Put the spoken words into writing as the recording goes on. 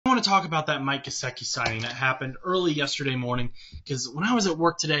I want to talk about that Mike Gesicki signing that happened early yesterday morning, because when I was at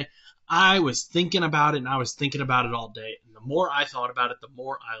work today, I was thinking about it, and I was thinking about it all day. And the more I thought about it, the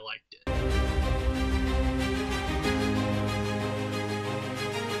more I liked it.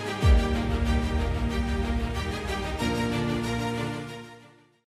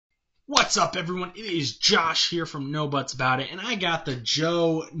 What's up, everyone? It is Josh here from No Butts About It, and I got the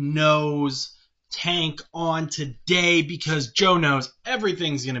Joe Knows tank on today because Joe knows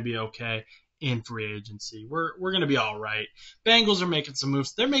everything's going to be okay in free agency. We're going to be all right. Bengals are making some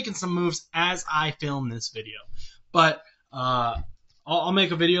moves. They're making some moves as I film this video. But I'll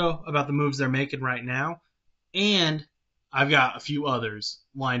make a video about the moves they're making right now, and I've got a few others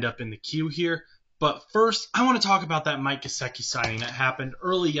lined up in the queue here. But first, I want to talk about that Mike Gesicki signing that happened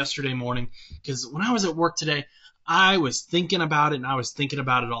early yesterday morning, because when I was at work today, I was thinking about it, and I was thinking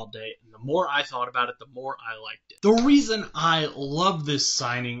about it all day. And the more I thought about it, the more I liked it. The reason I love this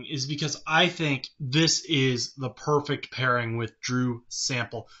signing is because I think this is the perfect pairing with Drew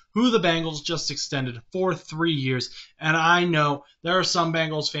Sample, who the Bengals just extended for 3 years. And I know there are some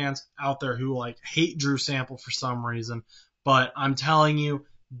Bengals fans out there who hate Drew Sample for some reason, but I'm telling you,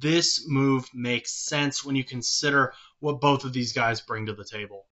 this move makes sense when you consider what both of these guys bring to the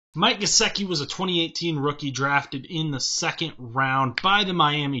table. Mike Gesicki was a 2018 rookie drafted in the second round by the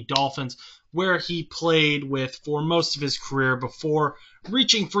Miami Dolphins, where he played with for most of his career before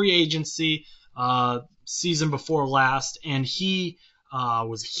reaching free agency season before last, and he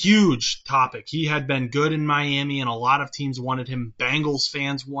was a huge topic. He had been good in Miami, and a lot of teams wanted him. Bengals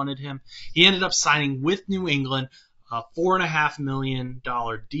fans wanted him. He ended up signing with New England, a $4.5 million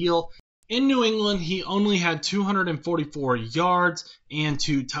deal. In New England, he only had 244 yards and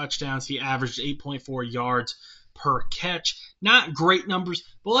 2 touchdowns. He averaged 8.4 yards per catch. Not great numbers,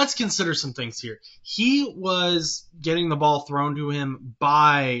 but let's consider some things here. He was getting the ball thrown to him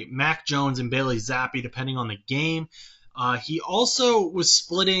by Mac Jones and Bailey Zappi, depending on the game. He also was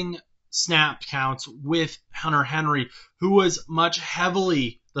splitting snap counts with Hunter Henry, who was much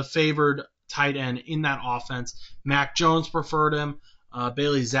heavily the favored tight end in that offense. Mac Jones preferred him.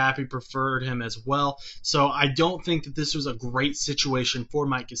 Bailey Zappi preferred him as well. So I don't think that this was a great situation for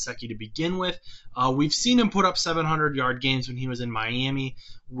Mike Gesicki to begin with. We've seen him put up 700-yard games when he was in Miami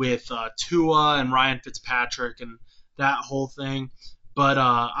with Tua and Ryan Fitzpatrick and that whole thing. But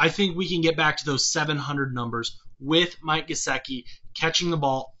I think we can get back to those 700 numbers with Mike Gesicki catching the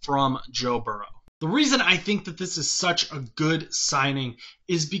ball from Joe Burrow. The reason I think that this is such a good signing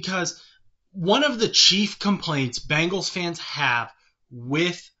is because one of the chief complaints Bengals fans have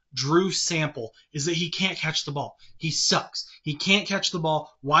with Drew Sample is that he can't catch the ball. He sucks. He can't catch the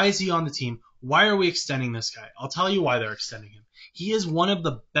ball. Why is he on the team? Why are we extending this guy? I'll tell you why they're extending him. He is one of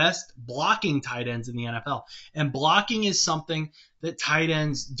the best blocking tight ends in the NFL. And blocking is something that tight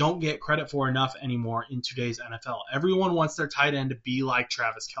ends don't get credit for enough anymore in today's NFL. Everyone wants their tight end to be like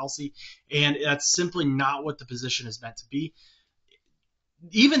Travis Kelce, and that's simply not what the position is meant to be.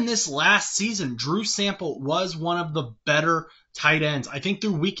 Even this last season, Drew Sample was one of the better tight ends. I think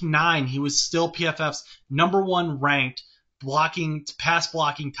through week 9, he was still PFF's #1 ranked pass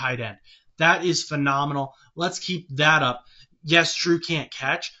blocking tight end. That is phenomenal. Let's keep that up. Yes, Drew can't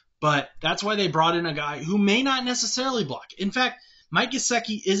catch, but that's why they brought in a guy who may not necessarily block. In fact, Mike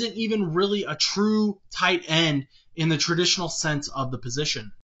Gesicki isn't even really a true tight end in the traditional sense of the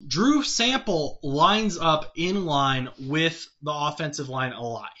position. Drew Sample lines up in line with the offensive line a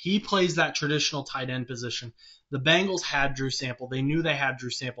lot. He plays that traditional tight end position. The Bengals had Drew Sample. They knew they had Drew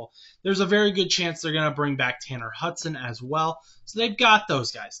Sample. There's a very good chance they're going to bring back Tanner Hudson as well. So they've got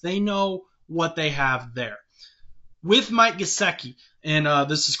those guys. They know what they have there. With Mike Gesicki, and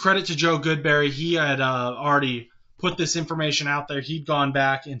this is credit to Joe Goodberry, he had already put this information out there. He'd gone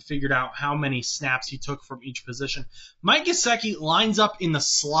back and figured out how many snaps he took from each position. Mike Gesicki lines up in the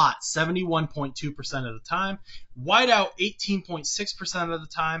slot 71.2% of the time, wideout 18.6% of the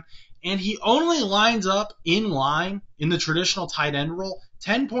time, and he only lines up in line in the traditional tight end role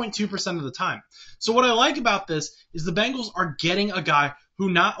 10.2% of the time. So what I like about this is the Bengals are getting a guy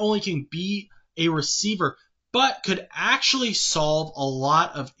who not only can be a receiver, but could actually solve a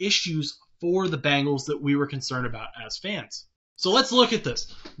lot of issues for the Bengals that we were concerned about as fans. So let's look at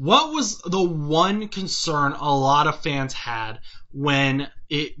this. What was the one concern a lot of fans had when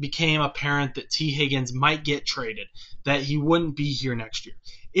it became apparent that T. Higgins might get traded, that he wouldn't be here next year?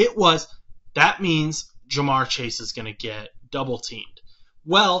 It was, that means Jamar Chase is going to get double teamed.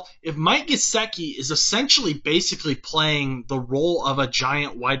 Well, if Mike Gesicki is essentially basically playing the role of a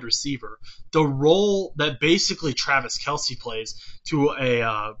giant wide receiver, the role that basically Travis Kelce plays to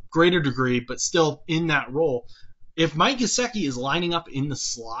a greater degree, but still in that role, if Mike Gesicki is lining up in the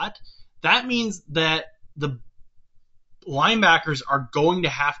slot, that means that the linebackers are going to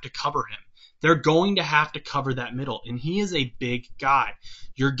have to cover him. They're going to have to cover that middle, and he is a big guy.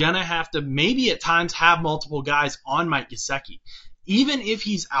 You're going to have to maybe at times have multiple guys on Mike Gesicki. Even if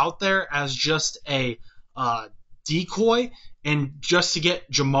he's out there as just a decoy and just to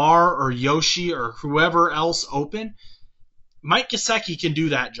get Jamar or Yoshi or whoever else open, Mike Gesicki can do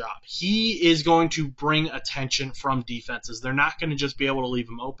that job. He is going to bring attention from defenses. They're not going to just be able to leave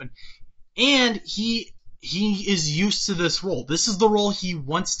him open. And he is used to this role. This is the role he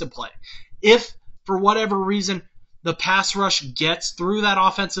wants to play. If, for whatever reason, the pass rush gets through that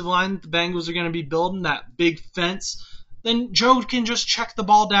offensive line that the Bengals are going to be building, that big fence, then Joe can just check the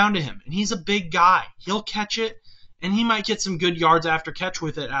ball down to him. And he's a big guy. He'll catch it, and he might get some good yards after catch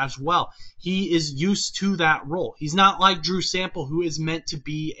with it as well. He is used to that role. He's not like Drew Sample, who is meant to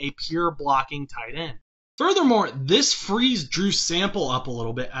be a pure blocking tight end. Furthermore, this frees Drew Sample up a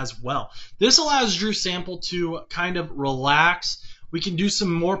little bit as well. This allows Drew Sample to kind of relax. We can do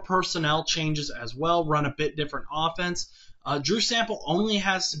some more personnel changes as well, run a bit different offense. Drew Sample only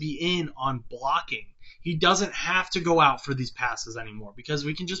has to be in on blocking. He doesn't have to go out for these passes anymore because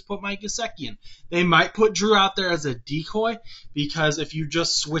we can just put Mike Gesicki in. They might put Drew out there as a decoy because if you're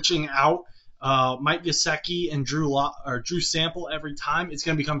just switching out Mike Gesicki and Drew Sample every time, it's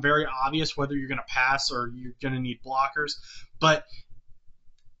going to become very obvious whether you're going to pass or you're going to need blockers. But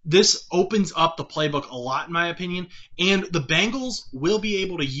this opens up the playbook a lot, in my opinion, and the Bengals will be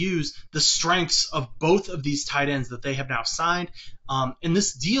able to use the strengths of both of these tight ends that they have now signed. And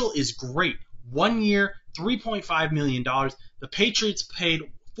this deal is great. 1 year, $3.5 million. The Patriots paid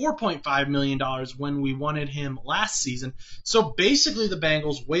 $4.5 million when we wanted him last season. So basically the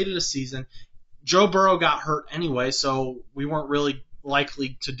Bengals waited a season. Joe Burrow got hurt anyway, so we weren't really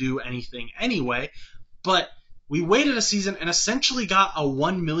likely to do anything anyway. But we waited a season and essentially got a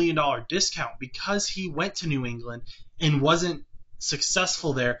 $1 million discount because he went to New England and wasn't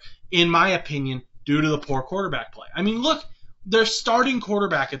successful there, in my opinion, due to the poor quarterback play. I mean, look, their starting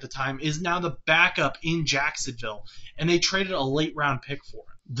quarterback at the time is now the backup in Jacksonville, and they traded a late-round pick for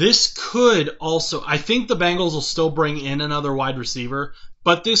him. This could also, I think the Bengals will still bring in another wide receiver,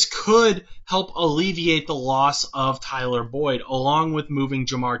 but this could help alleviate the loss of Tyler Boyd, along with moving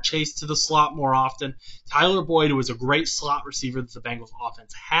Jamar Chase to the slot more often. Tyler Boyd was a great slot receiver that the Bengals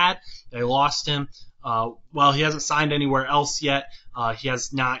offense had. They lost him. Well, he hasn't signed anywhere else yet. He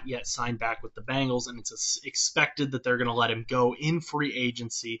has not yet signed back with the Bengals, and it's expected that they're going to let him go in free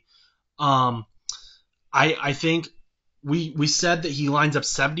agency. I think we said that he lines up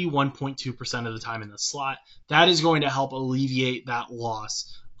 71.2% of the time in the slot. That is going to help alleviate that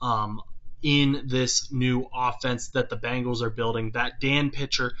loss in this new offense that the Bengals are building. That Dan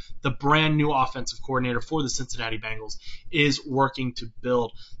Pitcher, the brand new offensive coordinator for the Cincinnati Bengals, is working to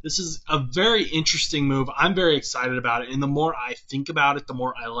build. This is a very interesting move. I'm very excited about it, and the more I think about it, the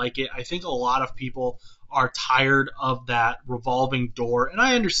more I like it. I think a lot of people are tired of that revolving door, and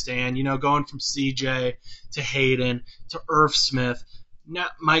I understand, going from CJ to Hayden to Irv Smith, now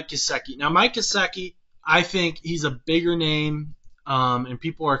Mike Gesicki. Now, Mike Gesicki, I think he's a bigger name, and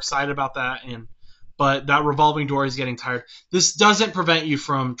people are excited about that, but that revolving door is getting tired. This doesn't prevent you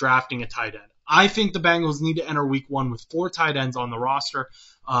from drafting a tight end. I think the Bengals need to enter week 1 with 4 tight ends on the roster.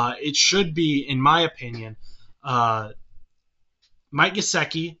 It should be, in my opinion, Mike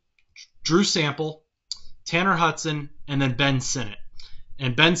Gesicki, Drew Sample, Tanner Hudson, and then Ben Sinnott.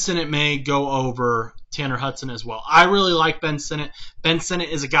 And Ben Sinnott may go over Tanner Hudson as well. I really like Ben Sinnott. Ben Sinnott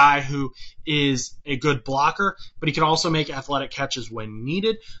is a guy who is a good blocker, but he can also make athletic catches when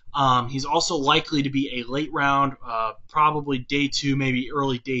needed. He's also likely to be a late round, probably day 2, maybe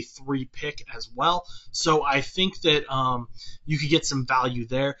early day 3 pick as well. So I think that you could get some value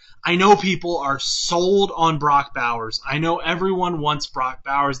there. I know people are sold on Brock Bowers. I know everyone wants Brock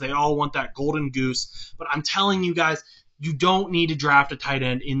Bowers. They all want that golden goose. But I'm telling you guys, you don't need to draft a tight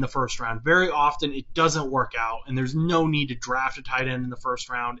end in the first round. Very often it doesn't work out, and there's no need to draft a tight end in the first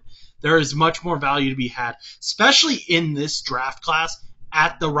round. There is much more value to be had, especially in this draft class,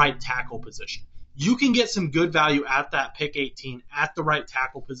 at the right tackle position. You can get some good value at that pick 18 at the right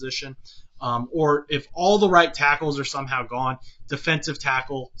tackle position, or if all the right tackles are somehow gone, defensive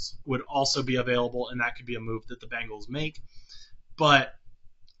tackles would also be available, and that could be a move that the Bengals make. But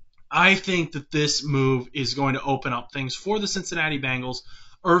I think that this move is going to open up things for the Cincinnati Bengals.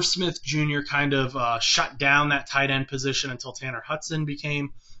 Irv Smith Jr. kind of shut down that tight end position until Tanner Hudson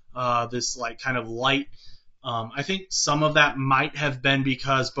became this kind of light I think some of that might have been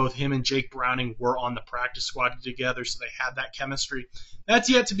because both him and Jake Browning were on the practice squad together, so they had that chemistry. That's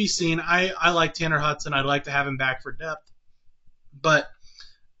yet to be seen. I like Tanner Hudson. I'd like to have him back for depth. But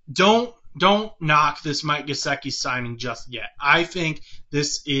don't knock this Mike Gesicki signing just yet. I think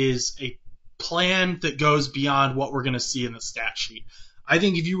this is a plan that goes beyond what we're going to see in the stat sheet. I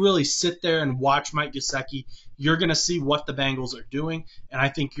think if you really sit there and watch Mike Gesicki, you're going to see what the Bengals are doing, and I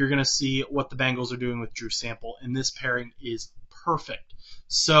think you're going to see what the Bengals are doing with Drew Sample, and this pairing is perfect.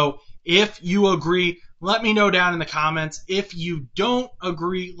 So if you agree, let me know down in the comments. If you don't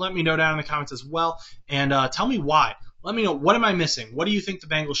agree, let me know down in the comments as well, and tell me why. Let me know, what am I missing? What do you think the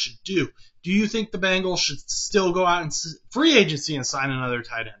Bengals should do? Do you think the Bengals should still go out and free agency and sign another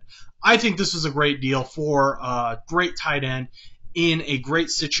tight end? I think this was a great deal for a great tight end in a great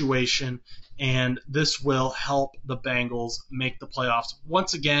situation, and this will help the Bengals make the playoffs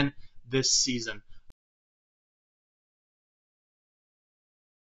once again this season.